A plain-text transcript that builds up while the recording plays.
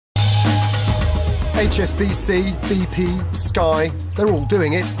HSBC, BP, Sky, they're all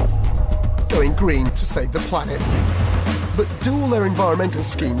doing it. Going green to save the planet. But do all their environmental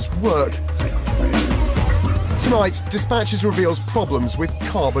schemes work? Tonight, Dispatches reveals problems with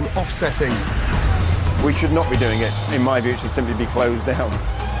carbon offsetting. We should not be doing it. In my view, it should simply be closed down.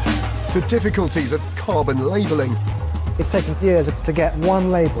 The difficulties of carbon labelling. It's taken years to get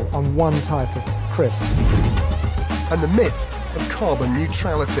one label on one type of crisps. And the myth of carbon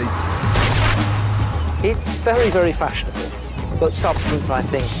neutrality. It's very, very fashionable, but substance, I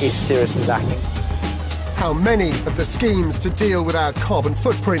think, is seriously lacking. How many of the schemes to deal with our carbon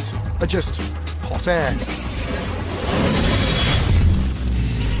footprint are just hot air?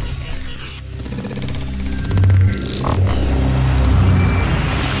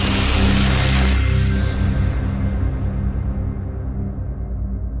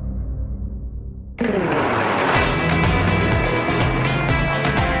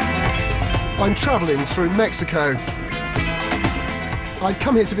 I'm travelling through Mexico. I've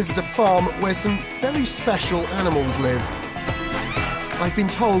come here to visit a farm where some very special animals live. I've been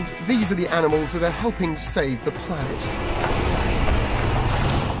told these are the animals that are helping save the planet.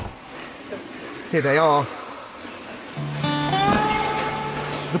 Here they are.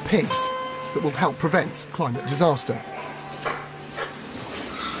 The pigs that will help prevent climate disaster.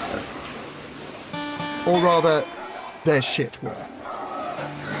 Or rather, their shit will.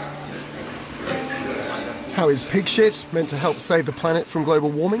 How is pig shit meant to help save the planet from global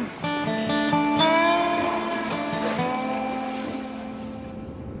warming?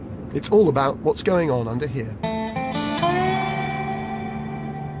 It's all about what's going on under here.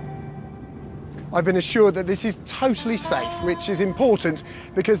 I've been assured that this is totally safe, which is important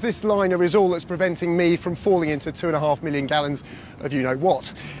because this liner is all that's preventing me from falling into 2.5 million gallons of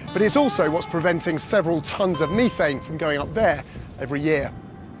you-know-what. But it's also what's preventing several tons of methane from going up there every year.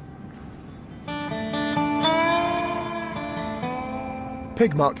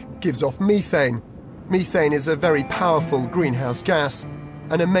 Pig muck gives off methane. Methane is a very powerful greenhouse gas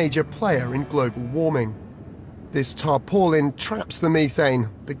and a major player in global warming. This tarpaulin traps the methane.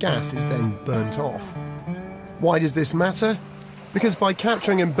 The gas is then burnt off. Why does this matter? Because by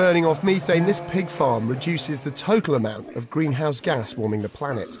capturing and burning off methane, this pig farm reduces the total amount of greenhouse gas warming the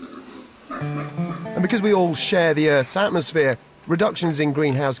planet. And because we all share the Earth's atmosphere, reductions in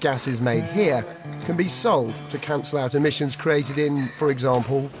greenhouse gases made here can be sold to cancel out emissions created in, for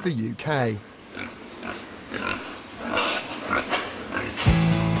example, the UK.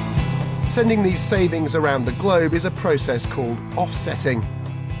 Sending these savings around the globe is a process called offsetting.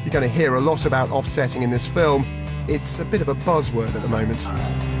 You're going to hear a lot about offsetting in this film. It's a bit of a buzzword at the moment.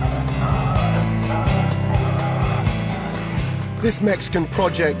 This Mexican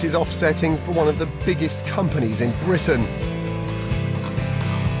project is offsetting for one of the biggest companies in Britain,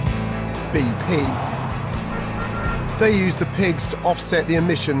 BP. They use the pigs to offset the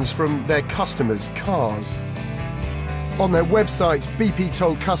emissions from their customers' cars. On their website, BP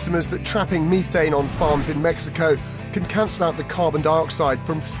told customers that trapping methane on farms in Mexico can cancel out the carbon dioxide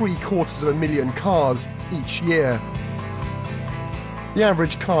from 750,000 cars each year. The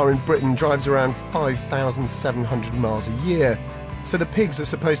average car in Britain drives around 5,700 miles a year, so the pigs are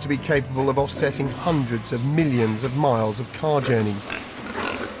supposed to be capable of offsetting hundreds of millions of miles of car journeys.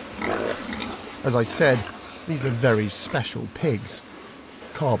 As I said, these are very special pigs.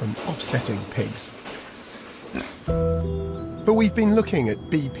 Carbon offsetting pigs. But we've been looking at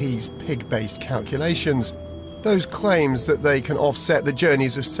BP's pig-based calculations. Those claims that they can offset the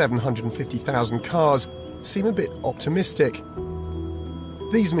journeys of 750,000 cars seem a bit optimistic.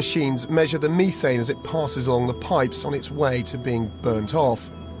 These machines measure the methane as it passes along the pipes on its way to being burnt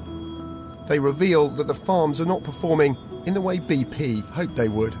off. They reveal that the farms are not performing in the way BP hoped they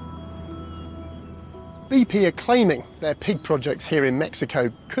would. BP are claiming their pig projects here in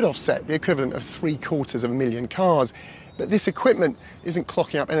Mexico could offset the equivalent of 750,000 cars, but this equipment isn't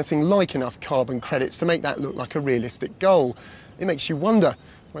clocking up anything like enough carbon credits to make that look like a realistic goal. It makes you wonder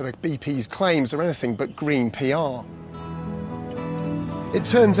whether BP's claims are anything but green PR. It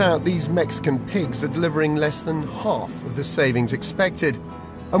turns out these Mexican pigs are delivering less than half of the savings expected,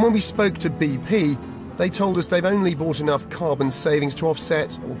 and when we spoke to BP, they told us they've only bought enough carbon savings to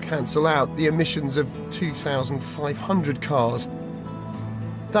offset or cancel out the emissions of 2,500 cars.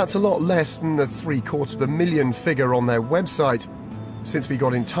 That's a lot less than the 750,000 figure on their website. Since we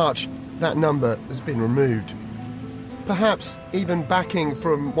got in touch, that number has been removed. Perhaps even backing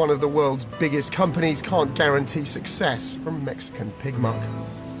from one of the world's biggest companies can't guarantee success from Mexican pig muck.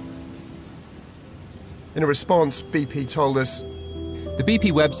 In a response, BP told us, the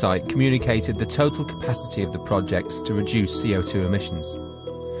BP website communicated the total capacity of the projects to reduce CO2 emissions.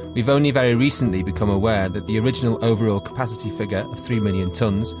 We've only very recently become aware that the original overall capacity figure of 3 million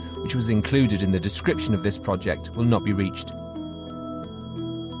tonnes, which was included in the description of this project, will not be reached.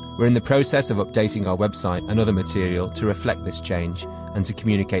 We're in the process of updating our website and other material to reflect this change and to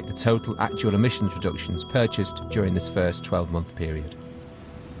communicate the total actual emissions reductions purchased during this first 12-month period.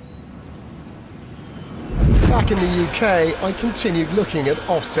 Back in the UK, I continued looking at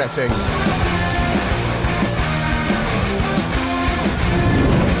offsetting.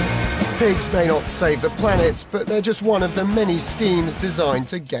 Pigs may not save the planet, but they're just one of the many schemes designed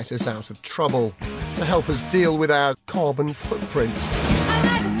to get us out of trouble, to help us deal with our carbon footprint.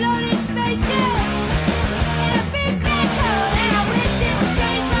 I'm like a floating spaceship in a big black hole, and I wish it would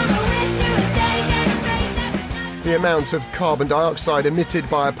change from a wish to a stage and a face that was not. The amount of carbon dioxide emitted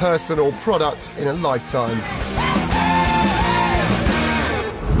by a person or product in a lifetime.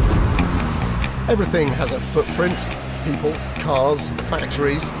 Everything has a footprint. People, cars,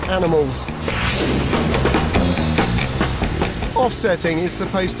 factories, animals. Offsetting is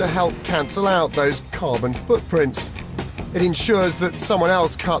supposed to help cancel out those carbon footprints. It ensures that someone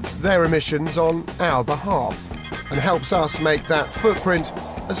else cuts their emissions on our behalf and helps us make that footprint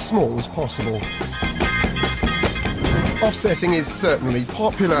as small as possible. Offsetting is certainly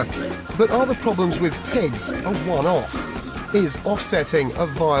popular, but are the problems with pigs a one-off? Is offsetting a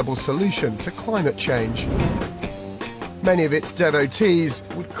viable solution to climate change? Many of its devotees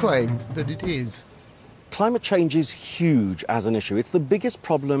would claim that it is. Climate change is huge as an issue. It's the biggest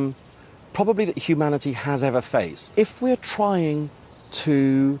problem probably that humanity has ever faced. If we're trying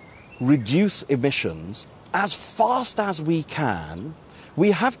to reduce emissions as fast as we can, we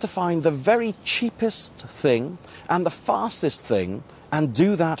have to find the very cheapest thing and the fastest thing and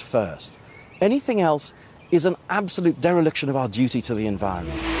do that first. Anything else is an absolute dereliction of our duty to the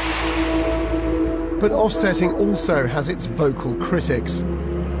environment. But offsetting also has its vocal critics.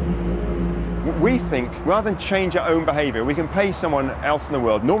 We think, rather than change our own behaviour, we can pay someone else in the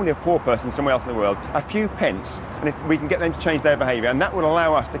world, normally a poor person somewhere else in the world, a few pence, and if we can get them to change their behaviour, and that will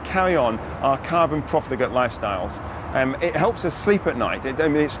allow us to carry on our carbon profligate lifestyles. It helps us sleep at night.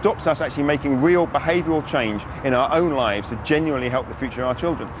 It stops us actually making real behavioural change in our own lives to genuinely help the future of our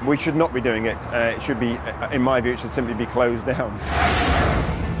children. We should not be doing it. It should be, in my view, it should simply be closed down.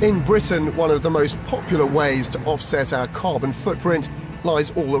 In Britain, one of the most popular ways to offset our carbon footprint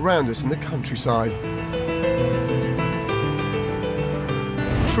lies all around us in the countryside.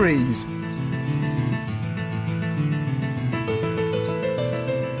 Trees.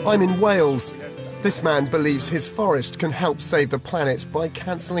 I'm in Wales. This man believes his forest can help save the planet by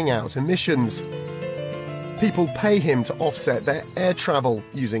cancelling out emissions. People pay him to offset their air travel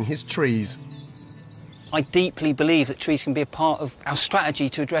using his trees. I deeply believe that trees can be a part of our strategy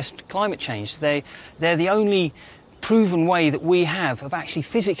to address climate change. They're the only proven way that we have of actually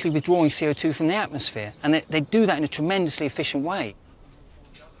physically withdrawing CO2 from the atmosphere, and they do that in a tremendously efficient way.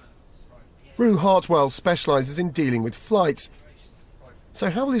 Rue Hartwell specialises in dealing with flights. So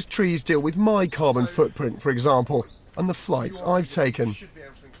how will his trees deal with my carbon footprint, for example, and the flights I've taken?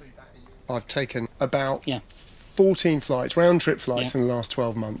 I've taken about 14 flights, round-trip flights in the last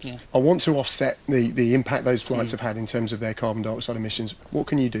 12 months. I want to offset the impact those flights have had in terms of their carbon dioxide emissions. What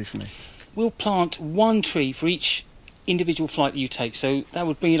can you do for me? We'll plant one tree for each individual flight that you take, so that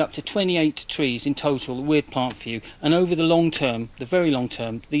would bring it up to 28 trees in total that we'd plant for you. And over the long term, the very long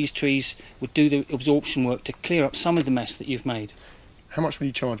term, these trees would do the absorption work to clear up some of the mess that you've made. How much will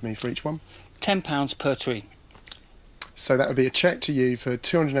you charge me for each one? £10 per tree. So that would be a cheque to you for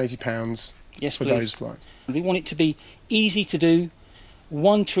 £280 for those flights? We want it to be easy to do,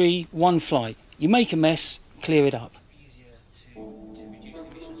 one tree, one flight. You make a mess, clear it up.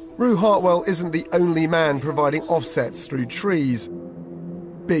 Rue Hartwell isn't the only man providing offsets through trees.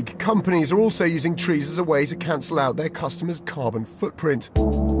 Big companies are also using trees as a way to cancel out their customers' carbon footprint.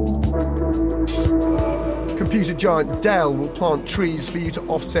 Computer giant Dell will plant trees for you to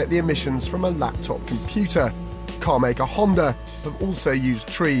offset the emissions from a laptop computer. Car maker Honda have also used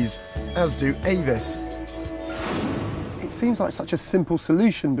trees, as do Avis. It seems like such a simple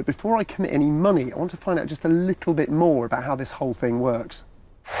solution, but before I commit any money, I want to find out just a little bit more about how this whole thing works.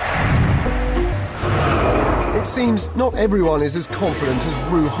 It seems not everyone is as confident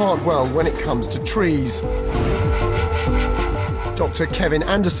as Rue Hartwell when it comes to trees. Dr. Kevin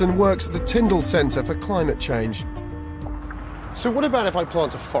Anderson works at the Tyndall Centre for Climate Change. So what about if I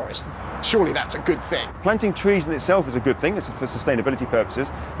plant a forest? Surely that's a good thing. Planting trees in itself is a good thing, it's for sustainability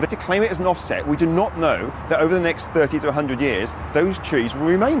purposes, but to claim it as an offset, we do not know that over the next 30 to 100 years, those trees will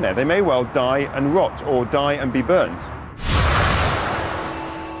remain there. They may well die and rot, or die and be burned.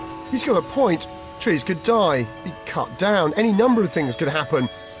 He's got a point. Trees could die, be cut down, any number of things could happen.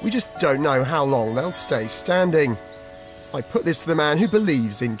 We just don't know how long they'll stay standing. I put this to the man who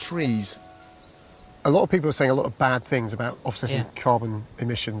believes in trees. A lot of people are saying a lot of bad things about offsetting carbon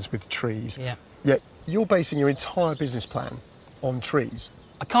emissions with trees. Yeah. Yet you're basing your entire business plan on trees.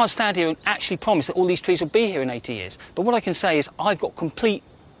 I can't stand here and actually promise that all these trees will be here in 80 years. But what I can say is I've got complete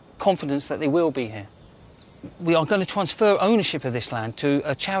confidence that they will be here. We are going to transfer ownership of this land to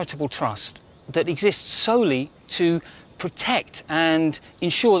a charitable trust that exists solely to protect and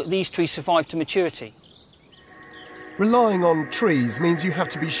ensure that these trees survive to maturity. Relying on trees means you have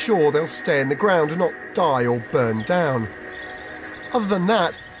to be sure they'll stay in the ground and not die or burn down. Other than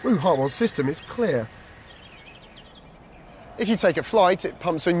that, Rue Hartwell's system is clear. If you take a flight, it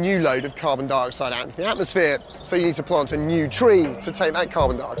pumps a new load of carbon dioxide out into the atmosphere, so you need to plant a new tree to take that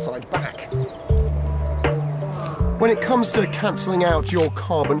carbon dioxide back. When it comes to cancelling out your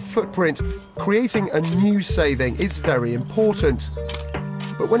carbon footprint, creating a new saving is very important.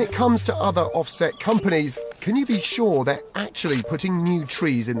 But when it comes to other offset companies, can you be sure they're actually putting new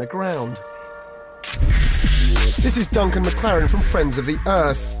trees in the ground? This is Duncan McLaren from Friends of the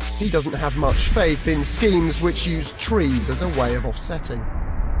Earth. He doesn't have much faith in schemes which use trees as a way of offsetting.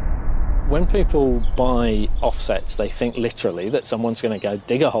 When people buy offsets, they think literally that someone's going to go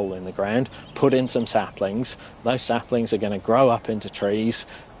dig a hole in the ground, put in some saplings. Those saplings are going to grow up into trees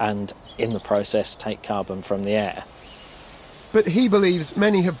and, in the process, take carbon from the air. But he believes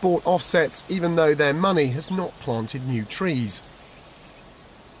many have bought offsets even though their money has not planted new trees.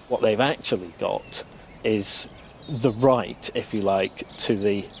 What they've actually got is the right, if you like, to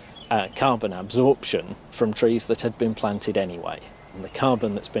the carbon absorption from trees that had been planted anyway. And the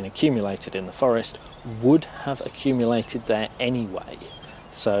carbon that's been accumulated in the forest would have accumulated there anyway.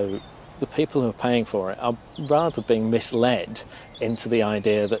 So the people who are paying for it are rather being misled into the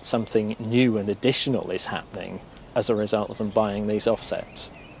idea that something new and additional is happening as a result of them buying these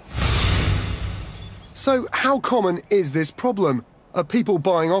offsets. So how common is this problem? Are people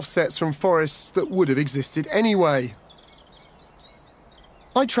buying offsets from forests that would have existed anyway?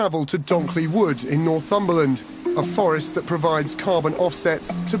 I travelled to Donkley Wood in Northumberland, a forest that provides carbon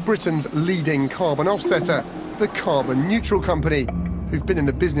offsets to Britain's leading carbon offsetter, the Carbon Neutral Company, who've been in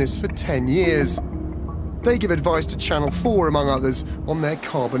the business for 10 years. They give advice to Channel 4, among others, on their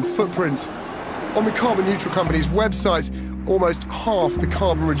carbon footprint. On the Carbon Neutral Company's website, almost half the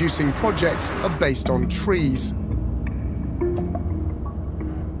carbon-reducing projects are based on trees.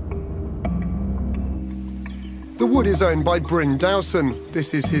 The wood is owned by Bryn Dowson.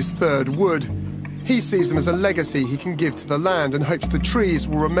 This is his third wood. He sees them as a legacy he can give to the land and hopes the trees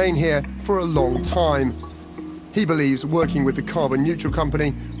will remain here for a long time. He believes working with the Carbon Neutral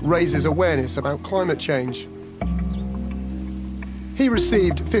Company raises awareness about climate change. He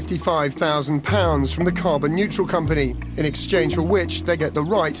received £55,000 from the Carbon Neutral Company, in exchange for which they get the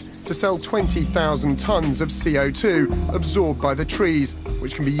right to sell 20,000 tonnes of CO2 absorbed by the trees,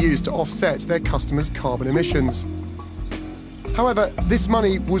 which can be used to offset their customers' carbon emissions. However, this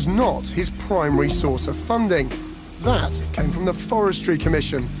money was not his primary source of funding. That came from the Forestry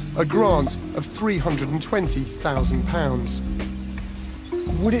Commission, a grant of £320,000.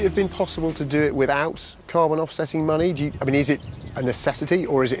 Would it have been possible to do it without carbon offsetting money? Is it a necessity,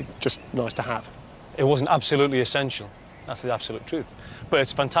 or is it just nice to have? It wasn't absolutely essential. That's the absolute truth. But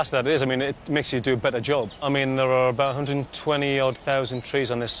it's fantastic that it is. It makes you do a better job. There are about 120,000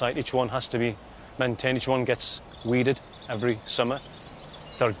 trees on this site. Each one has to be maintained. Each one gets weeded every summer.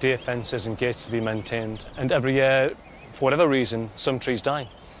 There are deer fences and gates to be maintained. And every year, for whatever reason, some trees die.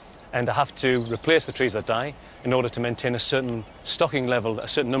 And I have to replace the trees that die in order to maintain a certain stocking level, a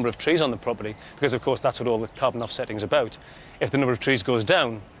certain number of trees on the property, because of course that's what all the carbon offsetting is about. If the number of trees goes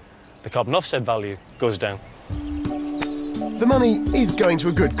down, the carbon offset value goes down. The money is going to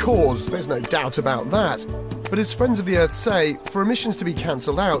a good cause, there's no doubt about that. But as Friends of the Earth say, for emissions to be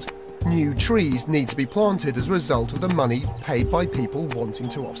cancelled out, new trees need to be planted as a result of the money paid by people wanting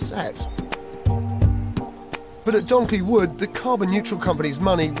to offset. But at Donkley Wood, the Carbon Neutral Company's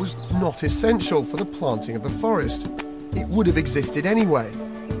money was not essential for the planting of the forest. It would have existed anyway.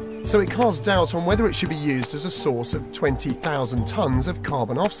 So it casts doubt on whether it should be used as a source of 20,000 tonnes of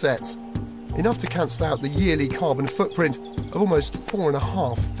carbon offsets, enough to cancel out the yearly carbon footprint of almost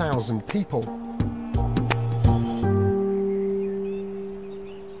 4,500 people.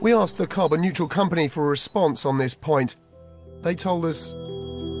 We asked the Carbon Neutral Company for a response on this point. They told us,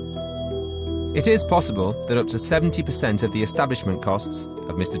 it is possible that up to 70% of the establishment costs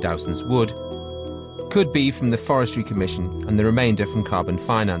of Mr. Dowson's wood could be from the Forestry Commission and the remainder from carbon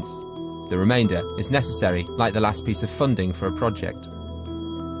finance. The remainder is necessary, like the last piece of funding for a project.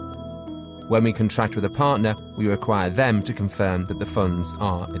 When we contract with a partner, we require them to confirm that the funds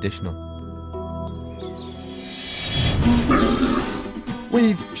are additional.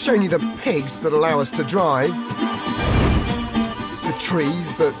 We've shown you the pigs that allow us to drive, the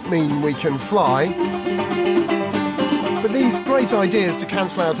trees that mean we can fly. But these great ideas to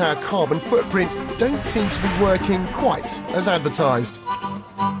cancel out our carbon footprint don't seem to be working quite as advertised.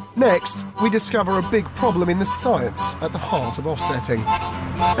 Next, we discover a big problem in the science at the heart of offsetting.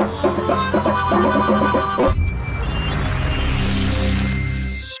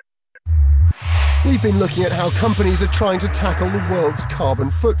 We've been looking at how companies are trying to tackle the world's carbon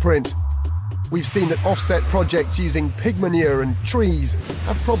footprint. We've seen that offset projects using pig manure and trees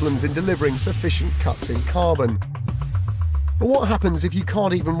have problems in delivering sufficient cuts in carbon. But what happens if you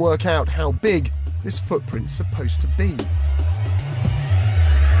can't even work out how big this footprint's supposed to be?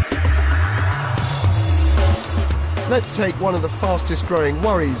 Let's take one of the fastest growing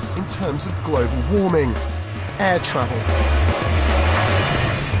worries in terms of global warming: air travel.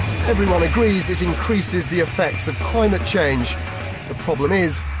 Everyone agrees it increases the effects of climate change. The problem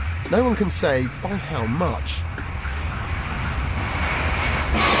is, no one can say by how much.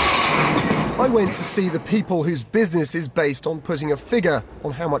 I went to see the people whose business is based on putting a figure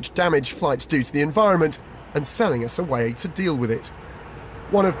on how much damage flights do to the environment and selling us a way to deal with it.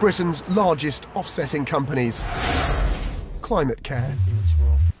 One of Britain's largest offsetting companies, Climate Care.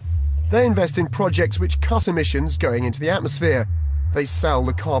 They invest in projects which cut emissions going into the atmosphere. They sell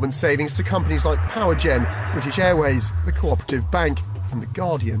the carbon savings to companies like Powergen, British Airways, the Cooperative Bank and The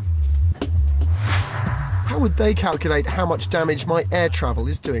Guardian. How would they calculate how much damage my air travel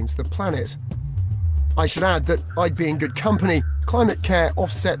is doing to the planet? I should add that I'd be in good company. Climate Care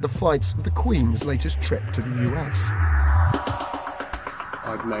offset the flights of the Queen's latest trip to the US.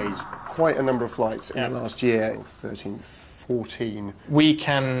 I've made quite a number of flights in the last year, 13, 14. We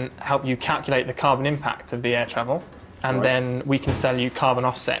can help you calculate the carbon impact of the air travel, and then we can sell you carbon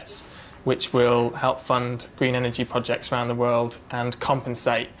offsets, which will help fund green energy projects around the world and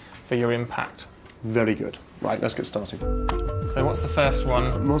compensate for your impact. Very good. Right, let's get started. So what's the first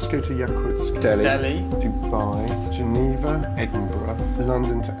one? Moscow to Yakutsk, Delhi, Dubai, Geneva, Edinburgh,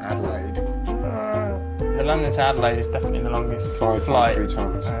 London to Adelaide. The London to Adelaide is definitely the longest flight. 5.3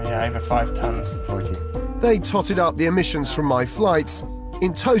 tonnes. Yeah, over 5 tonnes. They totted up the emissions from my flights.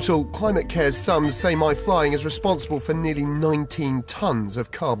 In total, Climate Care's sums say my flying is responsible for nearly 19 tonnes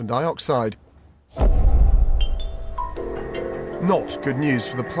of carbon dioxide. Not good news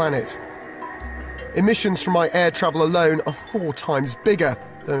for the planet. Emissions from my air travel alone are 4 times bigger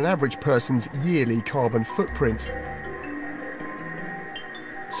than an average person's yearly carbon footprint.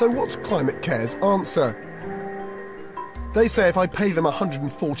 So what's Climate Care's answer? They say if I pay them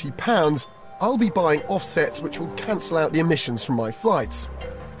 £140, I'll be buying offsets which will cancel out the emissions from my flights.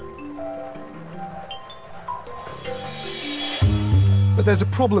 But there's a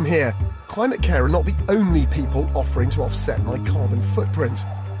problem here. Climate Care are not the only people offering to offset my carbon footprint.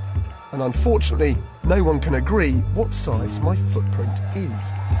 And unfortunately, no one can agree what size my footprint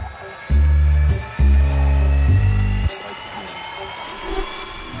is.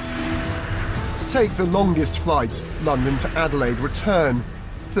 Take the longest flight, London to Adelaide return,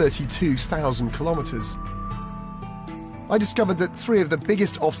 32,000 kilometres. I discovered that 3 of the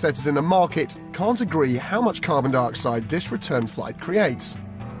biggest offsetters in the market can't agree how much carbon dioxide this return flight creates.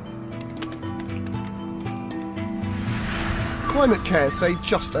 Climate Care say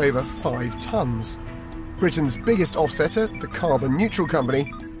just over 5 tonnes. Britain's biggest offsetter, the Carbon Neutral Company,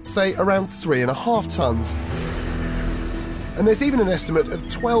 say around 3.5 tonnes. And there's even an estimate of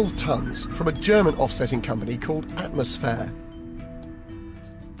 12 tonnes from a German offsetting company called Atmosfair.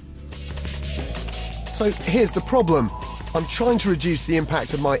 So here's the problem. I'm trying to reduce the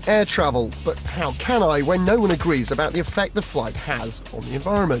impact of my air travel, but how can I when no one agrees about the effect the flight has on the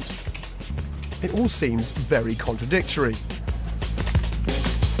environment? It all seems very contradictory.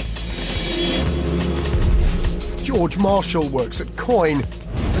 George Marshall works at COIN,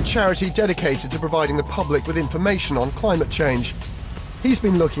 a charity dedicated to providing the public with information on climate change. He's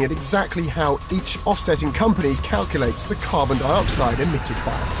been looking at exactly how each offsetting company calculates the carbon dioxide emitted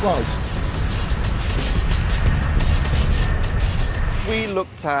by a flight. We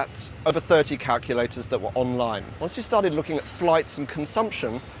looked at over 30 calculators that were online. Once you started looking at flights and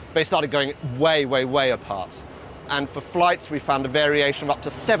consumption, they started going way, way, way apart. And for flights, we found a variation of up to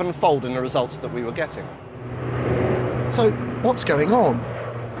 7-fold in the results that we were getting. So, what's going on?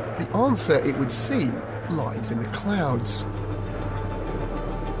 The answer, it would seem, lies in the clouds.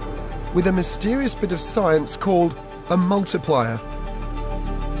 With a mysterious bit of science called a multiplier.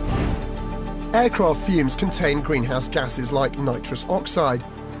 Aircraft fumes contain greenhouse gases like nitrous oxide.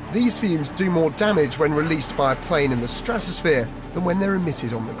 these fumes do more damage when released by a plane in the stratosphere than when they're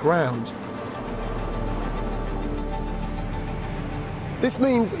emitted on the ground. This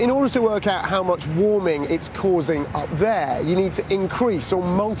means in order to work out how much warming it's causing up there, you need to increase or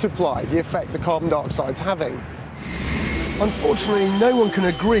multiply the effect the carbon dioxide's having. Unfortunately, no one can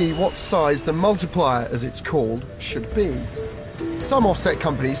agree what size the multiplier, as it's called, should be. Some offset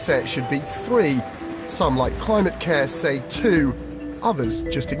companies say it should be 3. Some, like Climate Care, say 2. Others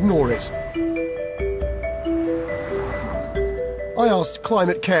just ignore it. I asked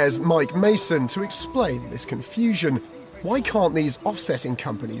Climate Care's Mike Mason to explain this confusion. Why can't these offsetting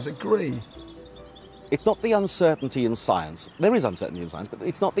companies agree? It's not the uncertainty in science. There is uncertainty in science, but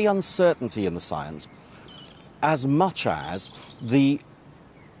it's not the uncertainty in the science as much as the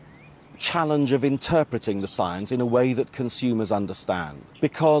challenge of interpreting the science in a way that consumers understand.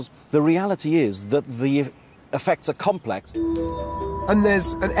 Because the reality is that the effects are complex. And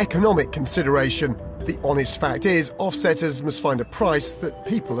there's an economic consideration. The honest fact is, offsetters must find a price that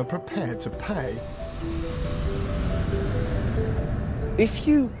people are prepared to pay. If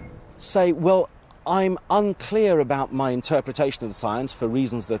you say, well, I'm unclear about my interpretation of the science for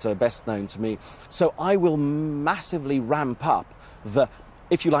reasons that are best known to me, so I will massively ramp up the,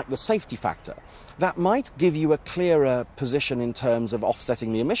 if you like, the safety factor. That might give you a clearer position in terms of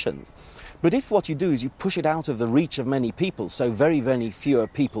offsetting the emissions. But if what you do is you push it out of the reach of many people, so very, very fewer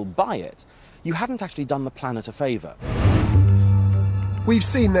people buy it, you haven't actually done the planet a favour. We've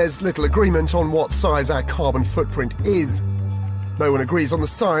seen there's little agreement on what size our carbon footprint is. No one agrees on the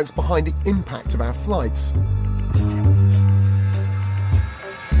science behind the impact of our flights.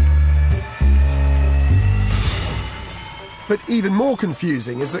 But even more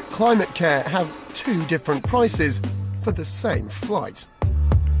confusing is that Climate Care have 2 different prices for the same flight.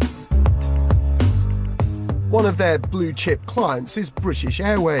 One of their blue-chip clients is British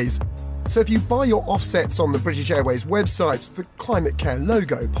Airways. So if you buy your offsets on the British Airways website, the Climate Care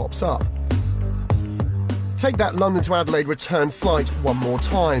logo pops up. Take that London to Adelaide return flight one more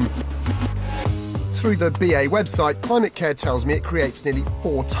time. Through the BA website, Climate Care tells me it creates nearly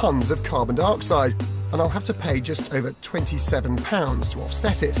 4 tonnes of carbon dioxide, and I'll have to pay just over £27 to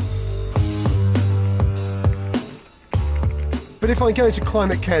offset it. But if I go to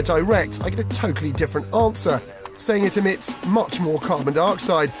Climate Care Direct, I get a totally different answer, saying it emits much more carbon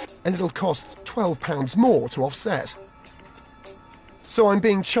dioxide and it'll cost £12 more to offset. So I'm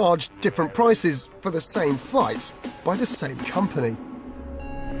being charged different prices for the same flight by the same company.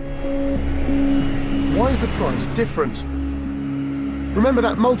 Why is the price different? Remember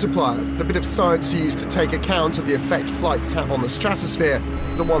that multiplier, the bit of science used to take account of the effect flights have on the stratosphere,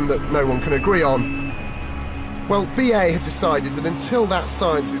 the one that no one can agree on? Well, BA have decided that until that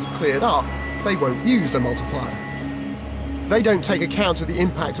science is cleared up, they won't use a multiplier. They don't take account of the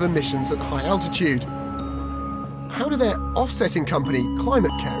impact of emissions at high altitude. How do their offsetting company,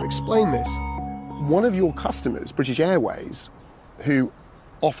 Climate Care, explain this? One of your customers, British Airways, who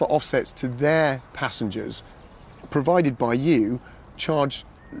offer offsets to their passengers, provided by you, charge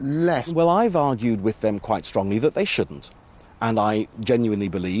less. Well, I've argued with them quite strongly that they shouldn't. And I genuinely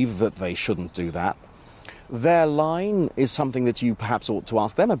believe that they shouldn't do that. Their line is something that you perhaps ought to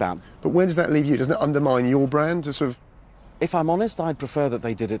ask them about. But where does that leave you? Doesn't it undermine your brand to sort of... If I'm honest, I'd prefer that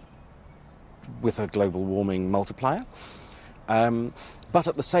they did it with a global warming multiplier. But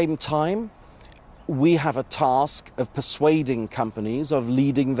at the same time, we have a task of persuading companies, of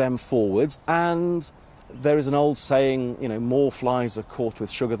leading them forwards. And there is an old saying, you know, more flies are caught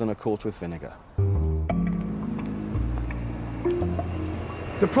with sugar than are caught with vinegar.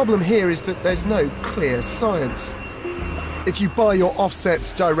 The problem here is that there's no clear science. If you buy your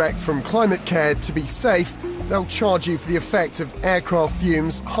offsets direct from Climate Care to be safe, they'll charge you for the effect of aircraft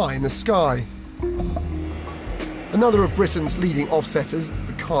fumes high in the sky. Another of Britain's leading offsetters,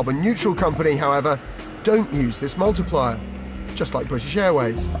 the Carbon Neutral Company, however, don't use this multiplier, just like British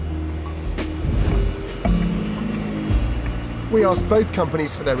Airways. We asked both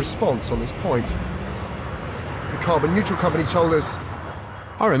companies for their response on this point. The Carbon Neutral Company told us,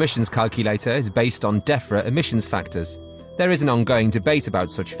 our emissions calculator is based on DEFRA emissions factors. There is an ongoing debate about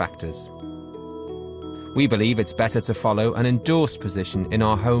such factors. We believe it's better to follow an endorsed position in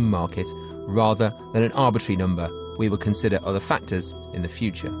our home market rather than an arbitrary number. We will consider other factors in the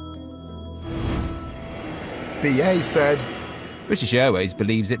future. BA said, British Airways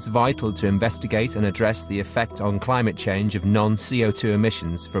believes it's vital to investigate and address the effect on climate change of non-CO2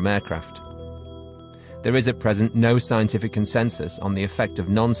 emissions from aircraft. There is at present no scientific consensus on the effect of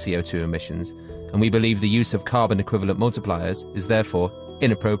non-CO2 emissions, and we believe the use of carbon equivalent multipliers is therefore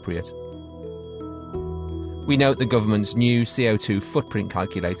inappropriate. We note the government's new CO2 footprint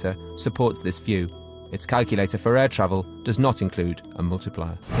calculator supports this view. Its calculator for air travel does not include a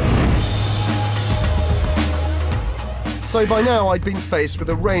multiplier. So by now I'd been faced with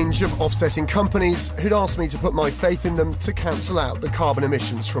a range of offsetting companies who'd asked me to put my faith in them to cancel out the carbon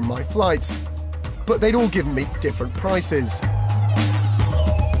emissions from my flights. But they'd all given me different prices.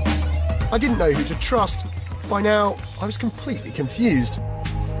 I didn't know who to trust. By now, I was completely confused.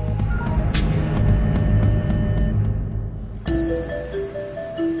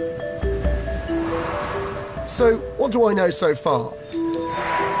 So, what do I know so far?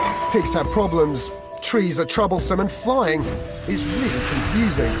 Pigs have problems, trees are troublesome, and flying is really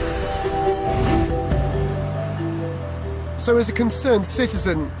confusing. So as a concerned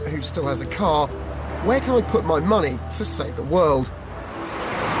citizen who still has a car, where can I put my money to save the world?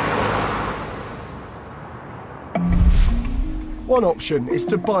 One option is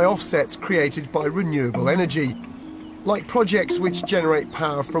to buy offsets created by renewable energy, like projects which generate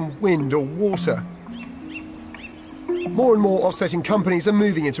power from wind or water. More and more offsetting companies are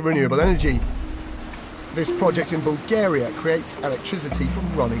moving into renewable energy. This project in Bulgaria creates electricity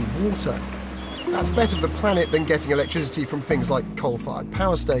from running water. That's better for the planet than getting electricity from things like coal-fired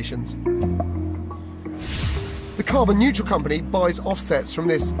power stations. The carbon neutral company buys offsets from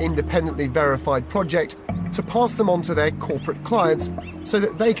this independently verified project to pass them on to their corporate clients so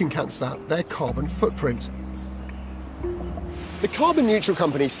that they can cancel out their carbon footprint. The carbon neutral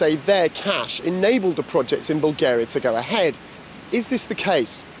companies say their cash enabled the projects in Bulgaria to go ahead. Is this the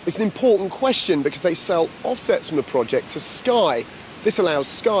case? It's an important question because they sell offsets from the project to Sky. This allows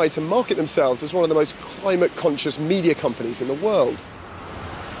Sky to market themselves as one of the most climate-conscious media companies in the world.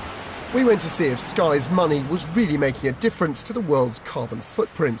 We went to see if Sky's money was really making a difference to the world's carbon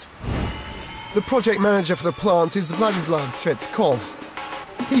footprint. The project manager for the plant is Vladislav Tvetskov.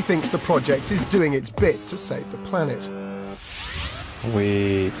 He thinks the project is doing its bit to save the planet.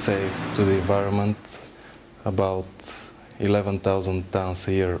 We save to the environment about 11,000 tons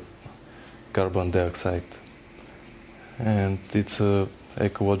a year carbon dioxide. And it's an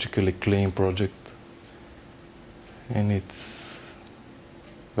ecologically clean project. And it's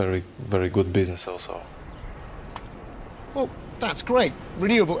very, very good business also. Well, that's great.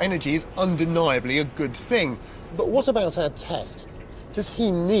 Renewable energy is undeniably a good thing. But what about our test? Does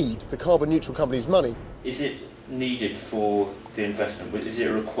he need the carbon neutral company's money? Is it needed for the investment? Is it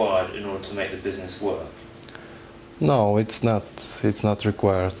required in order to make the business work? No, it's not. It's not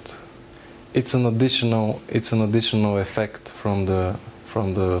required. It's an additional effect from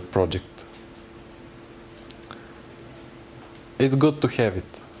the project. It's good to have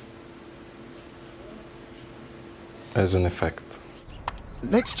it as an effect.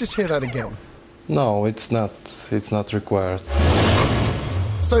 Let's just hear that again. No, it's not. It's not required.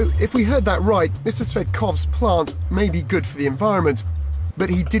 So, if we heard that right, Mr. Tvetkov's plant may be good for the environment, but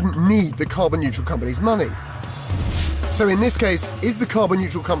he didn't need the carbon neutral company's money. So in this case, is the carbon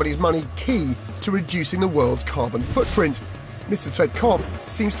neutral company's money key to reducing the world's carbon footprint? Mr. Tvetkov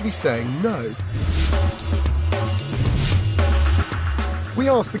seems to be saying no. We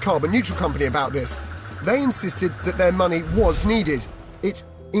asked the carbon neutral company about this. They insisted that their money was needed. It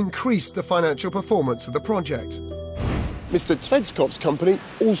increased the financial performance of the project. Mr. Tvetskov's company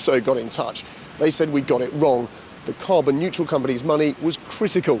also got in touch. They said we got it wrong. The carbon neutral company's money was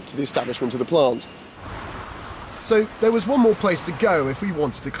critical to the establishment of the plant. So there was one more place to go if we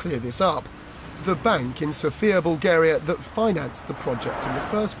wanted to clear this up. The bank in Sofia, Bulgaria that financed the project in the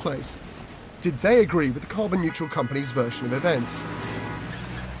first place. Did they agree with the carbon neutral company's version of events?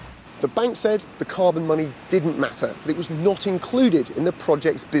 The bank said the carbon money didn't matter, that it was not included in the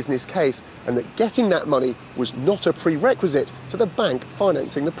project's business case, and that getting that money was not a prerequisite to the bank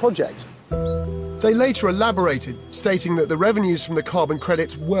financing the project. They later elaborated, stating that the revenues from the carbon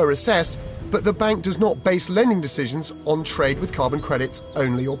credits were assessed, but the bank does not base lending decisions on trade with carbon credits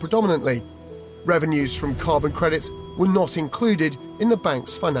only or predominantly. Revenues from carbon credits were not included in the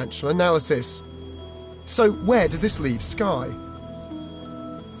bank's financial analysis. So where does this leave Sky?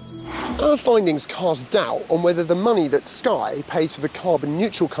 Our findings cast doubt on whether the money that Sky pays to the carbon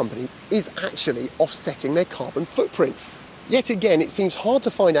neutral company is actually offsetting their carbon footprint. Yet again, it seems hard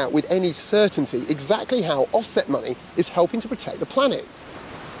to find out with any certainty exactly how offset money is helping to protect the planet.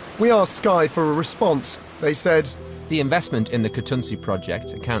 We asked Sky for a response. They said, the investment in the Kutunsi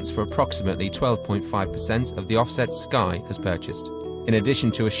project accounts for approximately 12.5% of the offset Sky has purchased. In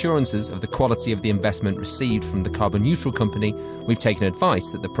addition to assurances of the quality of the investment received from the carbon neutral company, we've taken advice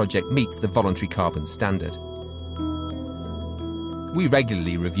that the project meets the voluntary carbon standard. We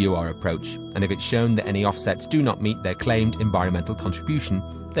regularly review our approach, and if it's shown that any offsets do not meet their claimed environmental contribution,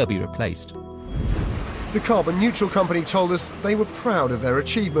 they'll be replaced. The carbon neutral company told us they were proud of their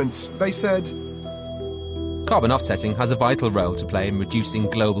achievements. They said, carbon offsetting has a vital role to play in reducing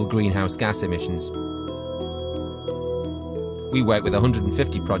global greenhouse gas emissions. We work with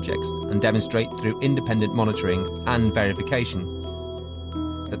 150 projects and demonstrate through independent monitoring and verification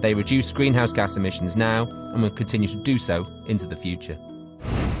that they reduce greenhouse gas emissions now and will continue to do so into the future.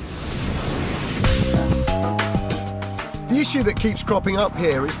 the issue that keeps cropping up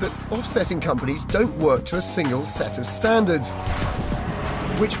here is that offsetting companies don't work to a single set of standards,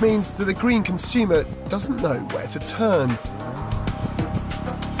 which means that a green consumer doesn't know where to turn.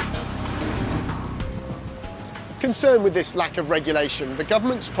 Concerned with this lack of regulation, the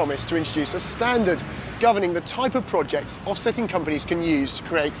government's promised to introduce a standard governing the type of projects offsetting companies can use to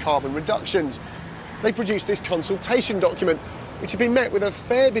create carbon reductions. They produced this consultation document, which has been met with a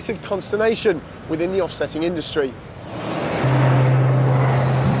fair bit of consternation within the offsetting industry.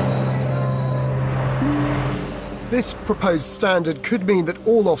 This proposed standard could mean that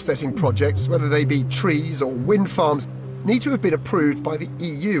all offsetting projects, whether they be trees or wind farms, need to have been approved by the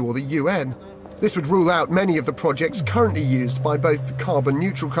EU or the UN. This would rule out many of the projects currently used by both the Carbon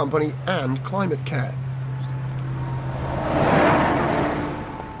Neutral Company and Climate Care.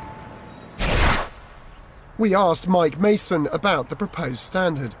 We asked Mike Mason about the proposed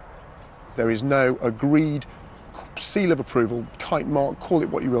standard. There is no agreed seal of approval, kite mark, call it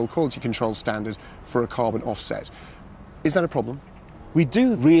what you will, quality control standard for a carbon offset. Is that a problem? We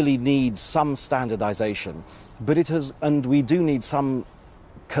do really need some standardisation, and we do need some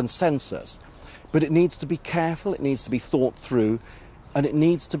consensus. But it needs to be careful, it needs to be thought through, and it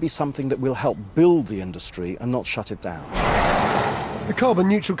needs to be something that will help build the industry and not shut it down. The Carbon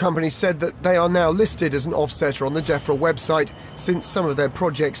Neutral Company said that they are now listed as an offsetter on the DEFRA website, since some of their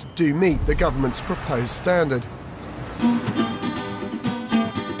projects do meet the government's proposed standard.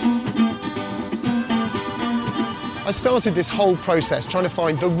 I started this whole process trying to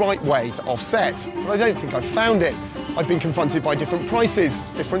find the right way to offset, but I don't think I've found it. I've been confronted by different prices,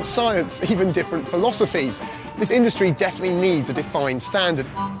 different science, even different philosophies. This industry definitely needs a defined standard.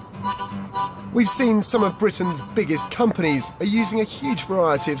 We've seen some of Britain's biggest companies are using a huge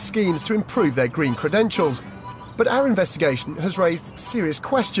variety of schemes to improve their green credentials, but our investigation has raised serious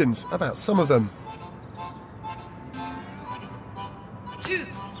questions about some of them. 2,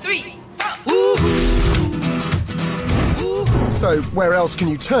 3, 4. So where else can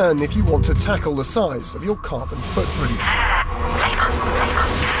you turn if you want to tackle the size of your carbon footprint? Save us, save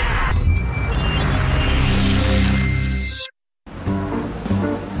us.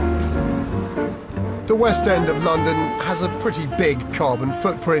 The West End of London has a pretty big carbon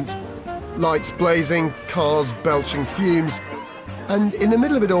footprint. Lights blazing, cars belching fumes, and in the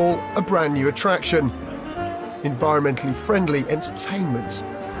middle of it all, a brand new attraction. Environmentally friendly entertainment.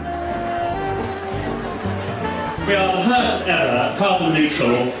 We are the first ever carbon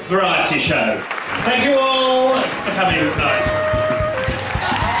neutral variety show. Thank you all for coming tonight.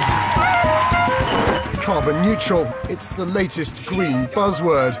 Carbon neutral, it's the latest green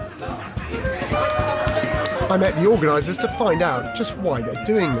buzzword. I met the organisers to find out just why they're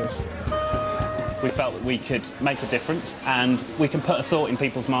doing this. We felt that we could make a difference and we can put a thought in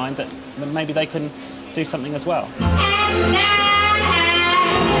people's mind that maybe they can do something as well.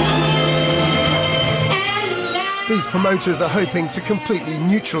 These promoters are hoping to completely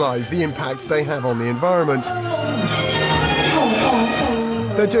neutralise the impact they have on the environment.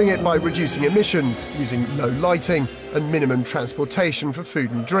 They're doing it by reducing emissions, using low lighting and minimum transportation for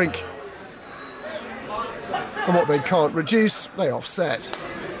food and drink. And what they can't reduce, they offset.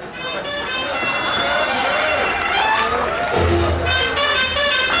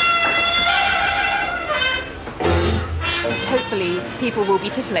 Hopefully people will be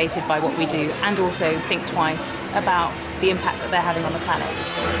titillated by what we do and also think twice about the impact that they're having on the planet.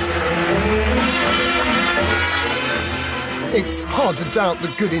 It's hard to doubt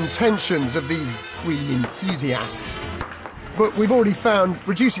the good intentions of these green enthusiasts. But we've already found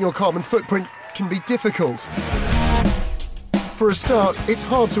reducing your carbon footprint can be difficult. For a start, it's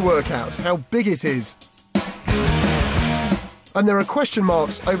hard to work out how big it is. And there are question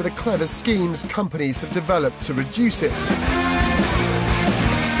marks over the clever schemes companies have developed to reduce it.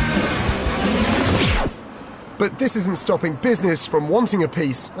 But this isn't stopping business from wanting a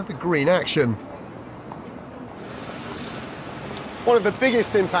piece of the green action. One of the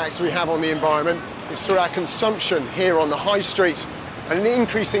biggest impacts we have on the environment is through our consumption here on the high street. And an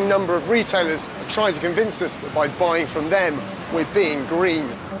increasing number of retailers are trying to convince us that by buying from them, we're being green.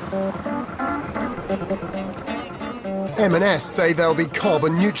 M&S say they'll be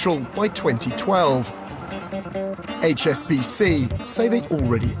carbon neutral by 2012. HSBC say they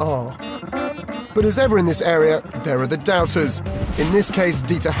already are. But as ever in this area, there are the doubters. In this case,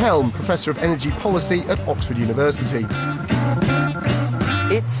 Dieter Helm, Professor of Energy Policy at Oxford University.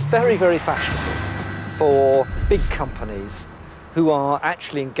 It's very, very fashionable for big companies who are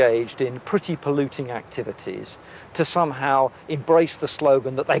actually engaged in pretty polluting activities to somehow embrace the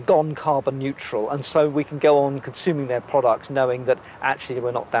slogan that they've gone carbon neutral, and so we can go on consuming their products knowing that actually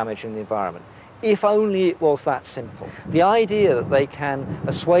we're not damaging the environment. If only it was that simple. The idea that they can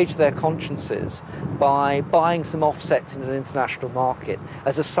assuage their consciences by buying some offsets in an international market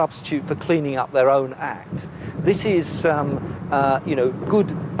as a substitute for cleaning up their own act, this is,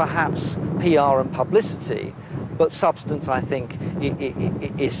 good perhaps PR and publicity, but substance, I think,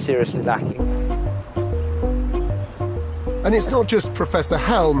 is seriously lacking. And it's not just Professor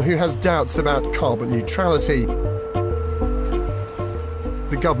Helm who has doubts about carbon neutrality.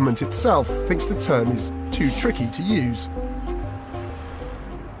 The government itself thinks the term is too tricky to use.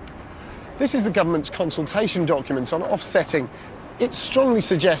 This is the government's consultation document on offsetting. It strongly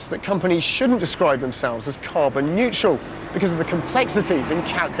suggests that companies shouldn't describe themselves as carbon neutral because of the complexities in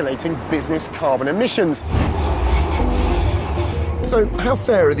calculating business carbon emissions. So how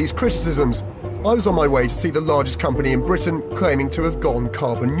fair are these criticisms? I was on my way to see the largest company in Britain claiming to have gone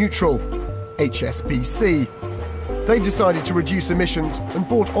carbon neutral, HSBC. They've decided to reduce emissions and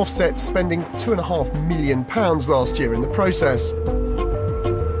bought offsets, spending £2.5 million last year in the process.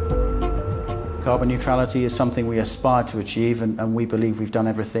 Carbon neutrality is something we aspire to achieve, and we believe we've done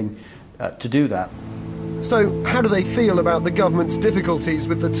everything to do that. So how do they feel about the government's difficulties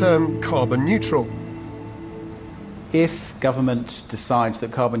with the term carbon neutral? If government decides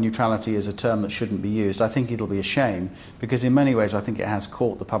that carbon neutrality is a term that shouldn't be used, I think it'll be a shame, because in many ways I think it has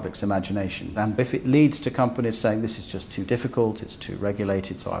caught the public's imagination. And if it leads to companies saying this is just too difficult, it's too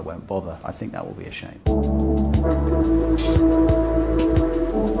regulated, so I won't bother, I think that will be a shame.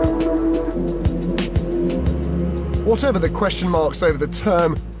 Whatever the question marks over the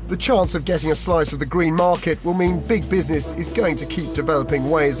term, the chance of getting a slice of the green market will mean big business is going to keep developing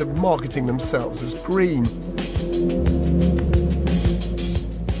ways of marketing themselves as green.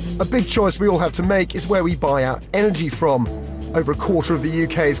 A big choice we all have to make is where we buy our energy from. Over a quarter of the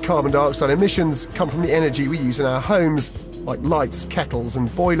UK's carbon dioxide emissions come from the energy we use in our homes, like lights, kettles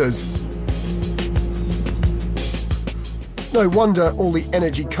and boilers. No wonder all the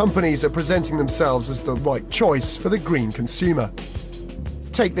energy companies are presenting themselves as the right choice for the green consumer.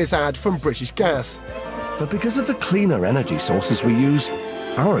 Take this ad from British Gas. But because of the cleaner energy sources we use,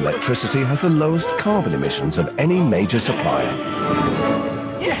 our electricity has the lowest carbon emissions of any major supplier.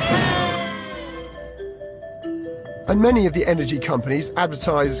 And many of the energy companies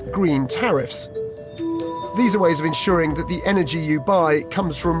advertise green tariffs. These are ways of ensuring that the energy you buy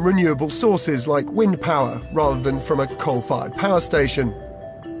comes from renewable sources like wind power rather than from a coal-fired power station.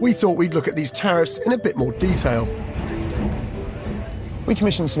 We thought we'd look at these tariffs in a bit more detail. We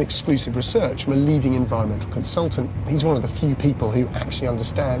commissioned some exclusive research from a leading environmental consultant. He's one of the few people who actually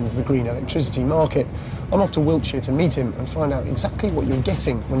understand the green electricity market. I'm off to Wiltshire to meet him and find out exactly what you're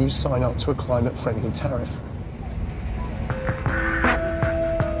getting when you sign up to a climate-friendly tariff.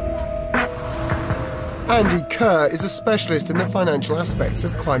 Andy Kerr is a specialist in the financial aspects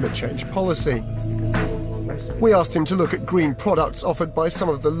of climate change policy. We asked him to look at green products offered by some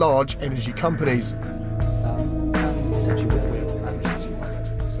of the large energy companies.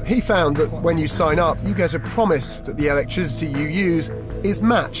 He found that when you sign up, you get a promise that the electricity you use is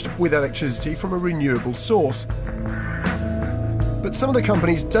matched with electricity from a renewable source. But some of the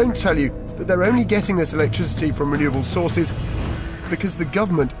companies don't tell you that they're only getting this electricity from renewable sources because the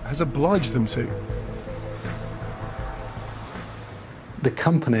government has obliged them to. The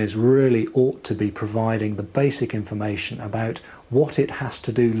companies really ought to be providing the basic information about what it has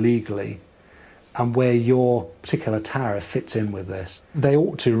to do legally and where your particular tariff fits in with this. They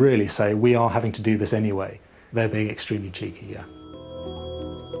ought to really say, we are having to do this anyway. They're being extremely cheeky here.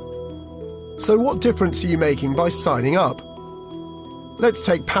 So what difference are you making by signing up? Let's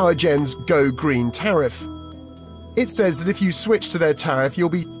take Powergen's Go Green tariff. It says that if you switch to their tariff, you'll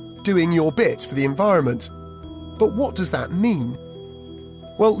be doing your bit for the environment. But what does that mean?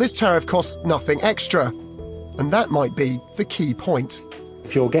 Well, this tariff costs nothing extra, and that might be the key point.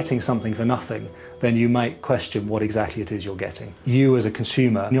 If you're getting something for nothing, then you might question what exactly it is you're getting. You as a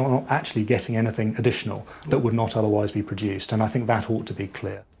consumer, you're not actually getting anything additional that would not otherwise be produced, and I think that ought to be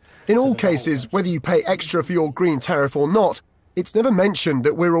clear. In all cases, whether you pay extra for your green tariff or not, it's never mentioned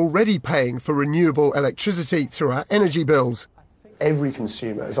that we're already paying for renewable electricity through our energy bills. Every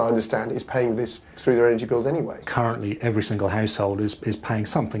consumer, as I understand, is paying this through their energy bills anyway. Currently, every single household is paying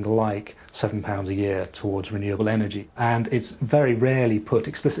something like £7 a year towards renewable energy, and it's very rarely put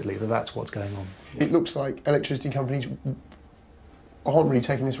explicitly that that's what's going on. It looks like electricity companies aren't really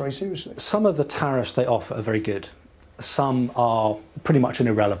taking this very seriously. Some of the tariffs they offer are very good. Some are pretty much an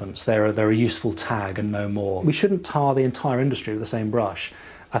irrelevance. They're a useful tag and no more. We shouldn't tar the entire industry with the same brush.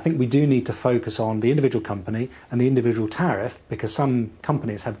 I think we do need to focus on the individual company and the individual tariff, because some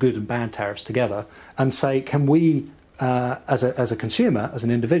companies have good and bad tariffs together, and say, can we, as a consumer, as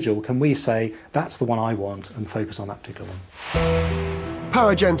an individual, can we say, that's the one I want, and focus on that particular one?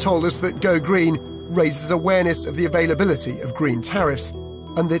 Powergen told us that Go Green raises awareness of the availability of green tariffs,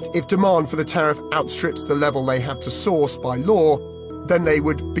 and that if demand for the tariff outstrips the level they have to source by law, then they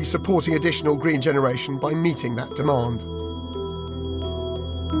would be supporting additional green generation by meeting that demand.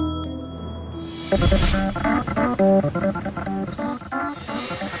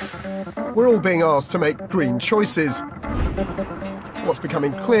 We're all being asked to make green choices. What's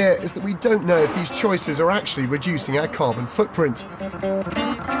becoming clear is that we don't know if these choices are actually reducing our carbon footprint.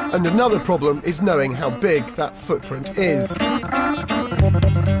 And another problem is knowing how big that footprint is.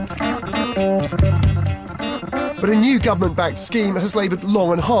 But a new government-backed scheme has laboured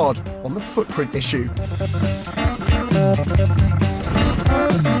long and hard on the footprint issue.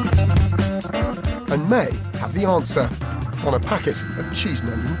 And may have the answer on a packet of cheese and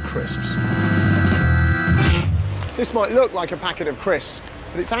onion crisps. This might look like a packet of crisps,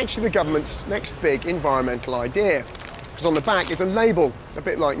 but it's actually the government's next big environmental idea. Because on the back is a label, a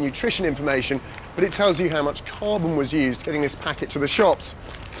bit like nutrition information, but it tells you how much carbon was used getting this packet to the shops.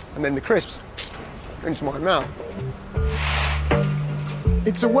 And then the crisps into my mouth.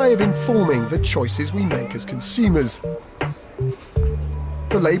 It's a way of informing the choices we make as consumers.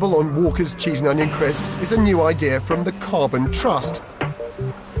 The label on Walker's Cheese and Onion Crisps is a new idea from the Carbon Trust.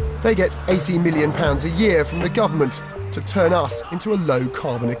 They get £80 million a year from the government to turn us into a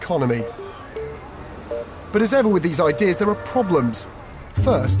low-carbon economy. But as ever with these ideas, there are problems.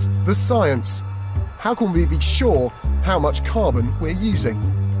 First, the science. How can we be sure how much carbon we're using?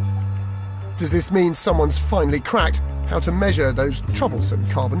 Does this mean someone's finally cracked how to measure those troublesome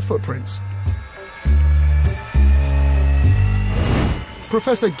carbon footprints?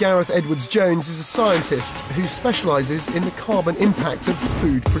 Professor Gareth Edwards-Jones is a scientist who specialises in the carbon impact of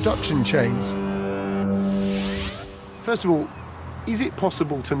food production chains. First of all, is it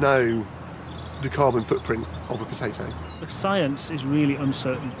possible to know the carbon footprint of a potato? The science is really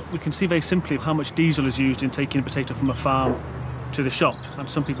uncertain. We can see very simply how much diesel is used in taking a potato from a farm to the shop, and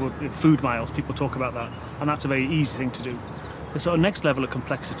some people, food miles, people talk about that, and that's a very easy thing to do. The sort of next level of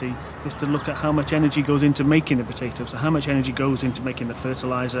complexity is to look at how much energy goes into making the potato, so how much energy goes into making the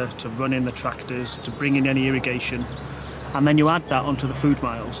fertiliser, to running the tractors, to bring in any irrigation, and then you add that onto the food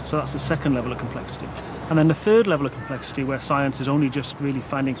miles, so that's the second level of complexity. And then the third level of complexity, where science is only just really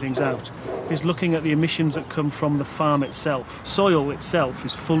finding things out, is looking at the emissions that come from the farm itself. Soil itself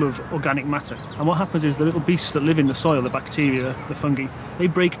is full of organic matter, and what happens is the little beasts that live in the soil, the bacteria, the fungi, they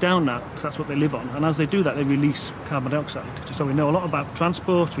break down that, because that's what they live on, and as they do that they release carbon dioxide. So we know a lot about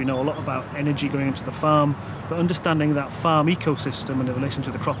transport, we know a lot about energy going into the farm, but understanding that farm ecosystem and the relation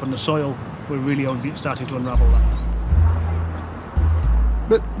to the crop and the soil, we're really only starting to unravel that.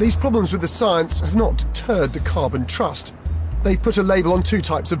 But these problems with the science have not deterred the Carbon Trust. They've put a label on 2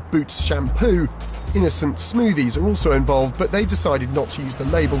 types of Boots shampoo. Innocent smoothies are also involved, but they've decided not to use the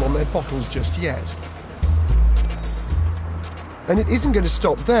label on their bottles just yet. And it isn't going to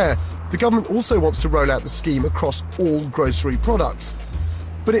stop there. The government also wants to roll out the scheme across all grocery products.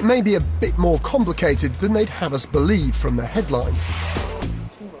 But it may be a bit more complicated than they'd have us believe from the headlines.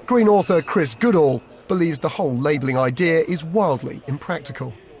 Green author Chris Goodall believes the whole labelling idea is wildly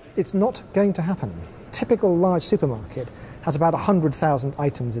impractical. It's not going to happen. A typical large supermarket has about 100,000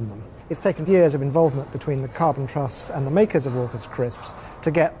 items in them. It's taken years of involvement between the Carbon Trust and the makers of Walker's Crisps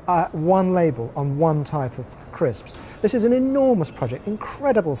to get one label on one type of crisps. This is an enormous project,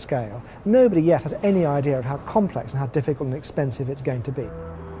 incredible scale. Nobody yet has any idea of how complex and how difficult and expensive it's going to be.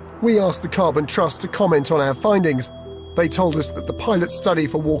 We asked the Carbon Trust to comment on our findings. They told us that the pilot study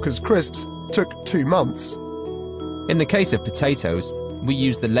for Walker's Crisps took 2 months. In the case of potatoes, we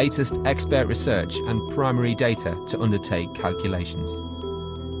used the latest expert research and primary data to undertake calculations.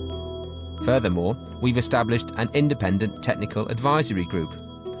 Furthermore, we've established an independent technical advisory group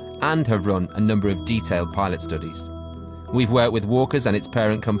and have run a number of detailed pilot studies. We've worked with Walker's and its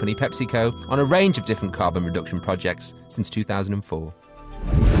parent company PepsiCo on a range of different carbon reduction projects since 2004.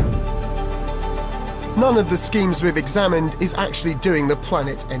 None of the schemes we've examined is actually doing the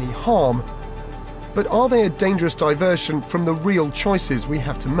planet any harm. But are they a dangerous diversion from the real choices we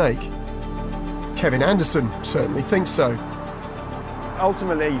have to make? Kevin Anderson certainly thinks so.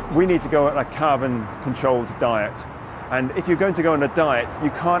 Ultimately, we need to go on a carbon-controlled diet. And if you're going to go on a diet, you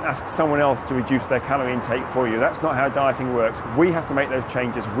can't ask someone else to reduce their calorie intake for you. That's not how dieting works. We have to make those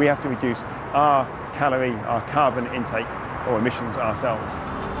changes. We have to reduce our carbon intake or emissions ourselves.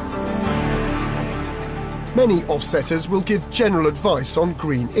 Many offsetters will give general advice on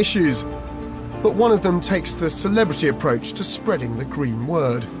green issues, but one of them takes the celebrity approach to spreading the green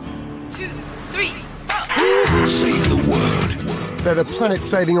word. 2, 3, 4. Save the world. They're the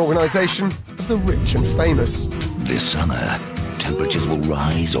planet-saving organisation of the rich and famous. This summer, temperatures will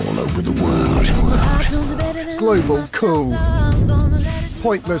rise all over the world. Global Cool.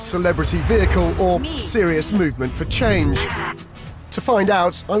 Pointless celebrity vehicle or serious movement for change? To find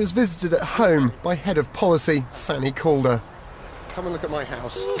out, I was visited at home by Head of Policy, Fanny Calder. Come and look at my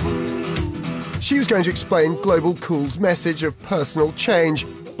house. She was going to explain Global Cool's message of personal change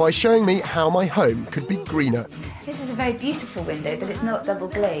by showing me how my home could be greener. This is a very beautiful window, but it's not double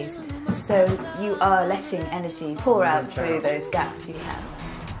glazed, so you are letting energy pour out through those gaps you have.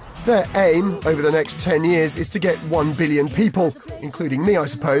 Their aim over the next 10 years is to get 1 billion people, including me I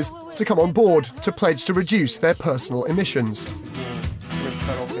suppose, to come on board to pledge to reduce their personal emissions.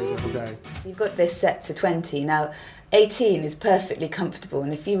 You've got this set to 20. Now, 18 is perfectly comfortable,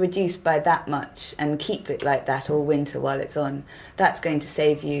 and if you reduce by that much and keep it like that all winter while it's on, that's going to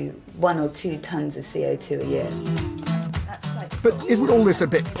save you 1 or 2 tonnes of CO2 a year. But isn't all this a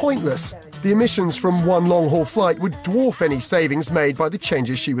bit pointless? The emissions from one long-haul flight would dwarf any savings made by the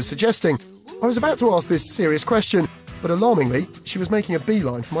changes she was suggesting. I was about to ask this serious question, but alarmingly, she was making a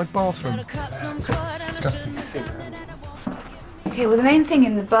beeline for my bathroom. Disgusting. Okay, well, the main thing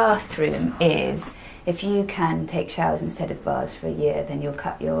in the bathroom is if you can take showers instead of baths for a year, then you'll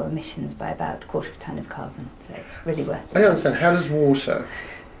cut your emissions by about 1/4 tonne of carbon. So it's really worth it. I don't understand. How does water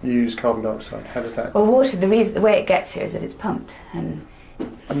use carbon dioxide? How does that... Well, water, the way it gets here is that it's pumped and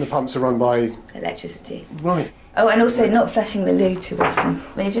the pumps are run by... electricity. Right. Oh, and also not flushing the loo too often.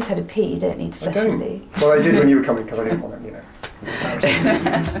 When you've just had a pee, you don't need to flush the loo. Well, I did when you were coming because I didn't want it, you know.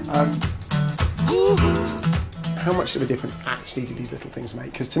 How much of a difference actually do these little things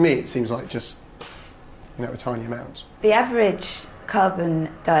make? Because to me it seems like just, you know, a tiny amount. The average carbon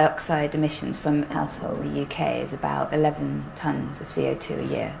dioxide emissions from a household in the UK is about 11 tonnes of CO2 a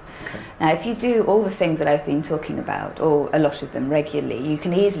year. Okay. Now, if you do all the things that I've been talking about, or a lot of them regularly, you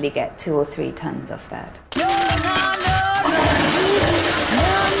can easily get 2 or 3 tonnes off that.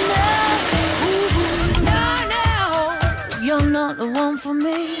 You're not the one for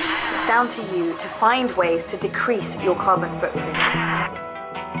me. It's down to you to find ways to decrease your carbon footprint.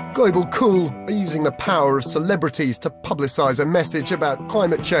 Global Cool are using the power of celebrities to publicise a message about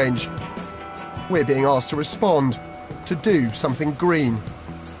climate change. We're being asked to respond, to do something green.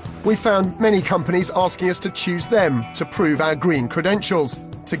 We found many companies asking us to choose them to prove our green credentials,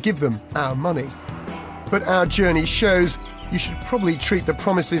 to give them our money. But our journey shows you should probably treat the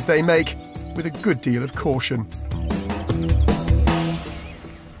promises they make with a good deal of caution.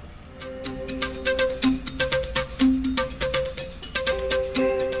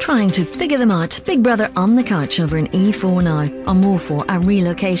 Trying to figure them out, Big Brother on the couch over in E4 now. On War 4, a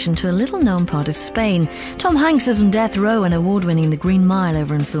relocation to a little-known part of Spain. Tom Hanks is on death row and award-winning The Green Mile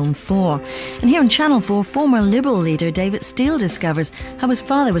over in Film 4. And here on Channel 4, former Liberal leader David Steele discovers how his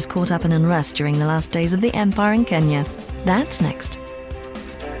father was caught up in unrest during the last days of the Empire in Kenya. That's next.